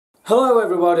Hello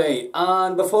everybody,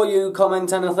 and before you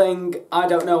comment anything, I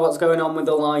don't know what's going on with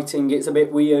the lighting. It's a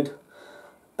bit weird.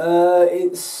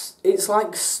 It's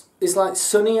like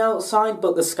sunny outside,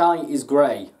 but the sky is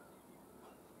grey.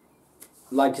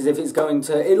 Like as if it's going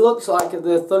to. It looks like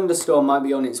the thunderstorm might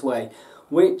be on its way,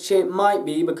 which it might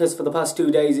be because for the past 2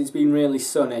 days it's been really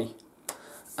sunny,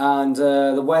 and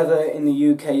the weather in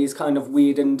the UK is kind of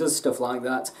weird and does stuff like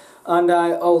that. And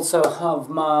I also have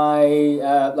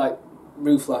my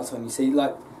roof lights on, you see,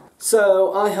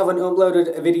 so I haven't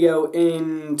uploaded a video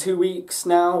in 2 weeks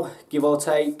now, give or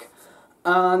take,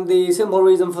 and the simple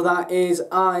reason for that is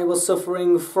I was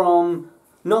suffering from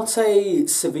not a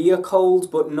severe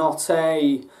cold, but not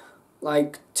a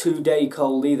 2-day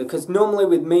cold either, because normally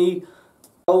with me,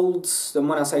 colds, and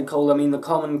when I say cold I mean the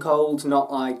common cold,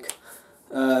 not like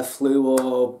flu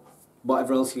or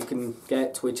whatever else you can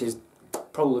get, which is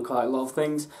probably quite a lot of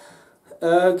things.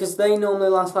 Because they normally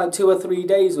last like 2 or 3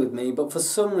 days with me, but for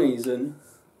some reason,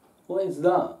 what is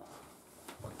that?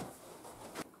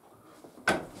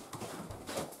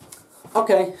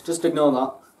 Okay, just ignore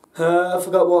that. I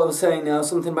forgot what I was saying now,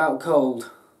 something about cold.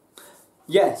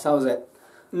 Yes, that was it.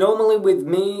 Normally with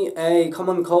me, a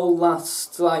common cold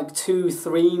lasts like 2,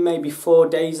 3, maybe 4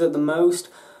 days at the most,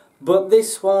 but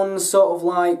this one sort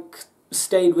of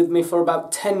stayed with me for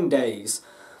about 10 days.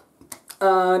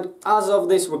 And as of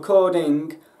this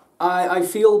recording, I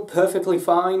feel perfectly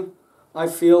fine. I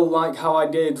feel like how I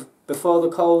did before the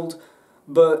cold,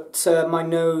 but my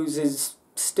nose is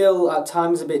still at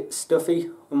times a bit stuffy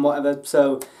and whatever,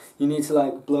 so you need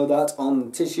to blow that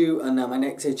on tissue, and now my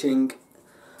neck's itching.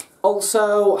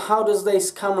 Also, how does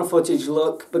this camera footage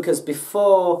look? Because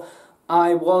before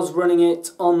I was running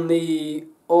it on the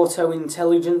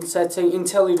intelligent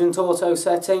auto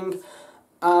setting,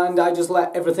 and I just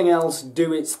let everything else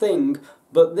do its thing,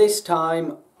 but this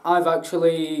time I've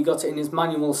actually got it in its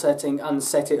manual setting and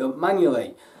set it up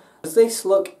manually. Does this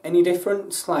look any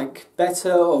different,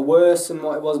 better or worse than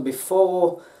what it was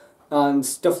before, and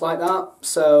stuff like that?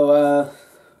 So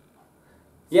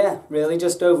yeah, really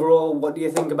just overall, what do you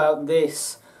think about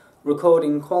this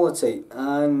recording quality?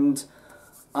 And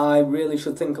I really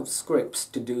should think of scripts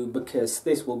to do, because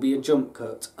this will be a jump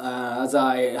cut, as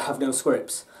I have no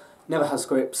scripts. Never has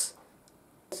scripts.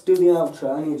 Let's do the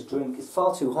outro. I need a drink. It's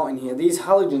far too hot in here. These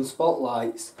halogen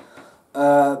spotlights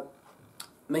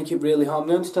make it really hot. I'm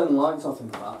going to turn the lights off, in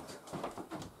fact.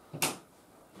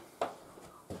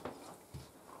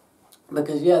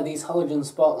 Because, yeah, these halogen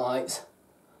spotlights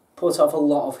put off a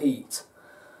lot of heat.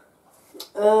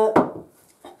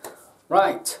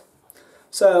 Right.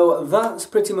 So, that's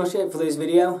pretty much it for this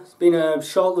video. It's been a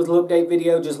short little update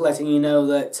video, just letting you know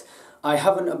that I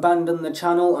haven't abandoned the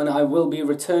channel and I will be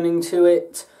returning to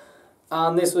it.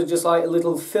 And this was just like a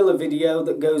little filler video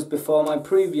that goes before my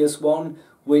previous one,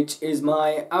 which is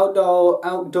my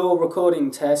outdoor recording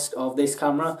test of this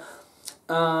camera.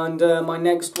 And my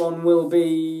next one will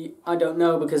be, I don't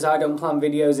know, because I don't plan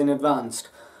videos in advance.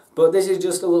 But this is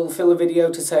just a little filler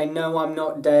video to say no, I'm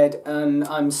not dead and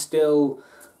I'm still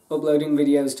uploading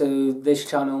videos to this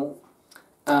channel.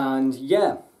 And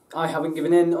yeah, I haven't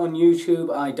given in on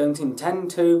YouTube. I don't intend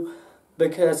to,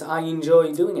 because I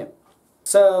enjoy doing it.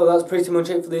 So that's pretty much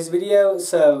it for this video.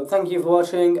 So thank you for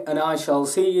watching, and I shall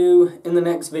see you in the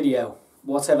next video,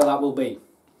 whatever that will be.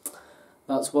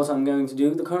 That's what I'm going to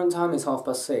do. The current time is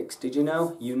 6:30. Did you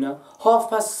know? You know.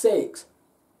 6:30.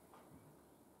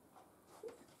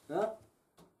 Huh?